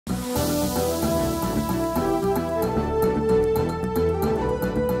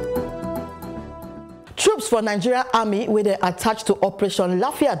for Nigerian Army wey dey attached to Operation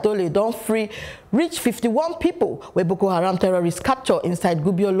Lafiya Dole don free reach 51 people where Boko Haram terrorists capture inside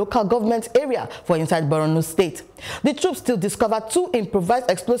Gubio Local Government Area for inside Borno State. The troops still discovered 2 improvised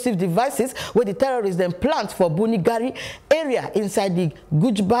explosive devices where the terrorists then plant for Buni Gari area inside the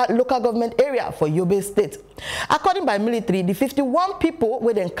Gujba Local Government Area for Yobe State. According by military, the 51 people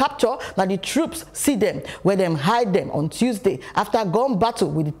where then capture, now the troops see them where them hide them on Tuesday after gun battle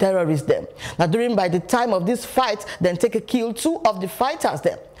with the terrorists them. Now during by the time of this fight, then take a kill 2 of the fighters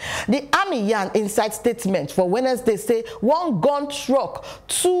them. The army yarn inside statement for Wednesday say 1 gun truck,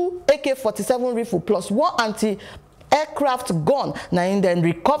 2 AK-47 rifle plus 1 anti-aircraft gun now in then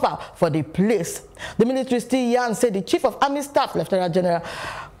recover for the place. The military still yarn say the Chief of Army Staff, Lieutenant General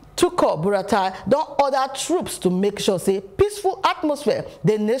Tukur Buratai, don't order troops to make sure say peaceful atmosphere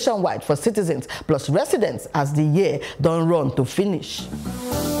they nationwide for citizens plus residents as the year don't run to finish.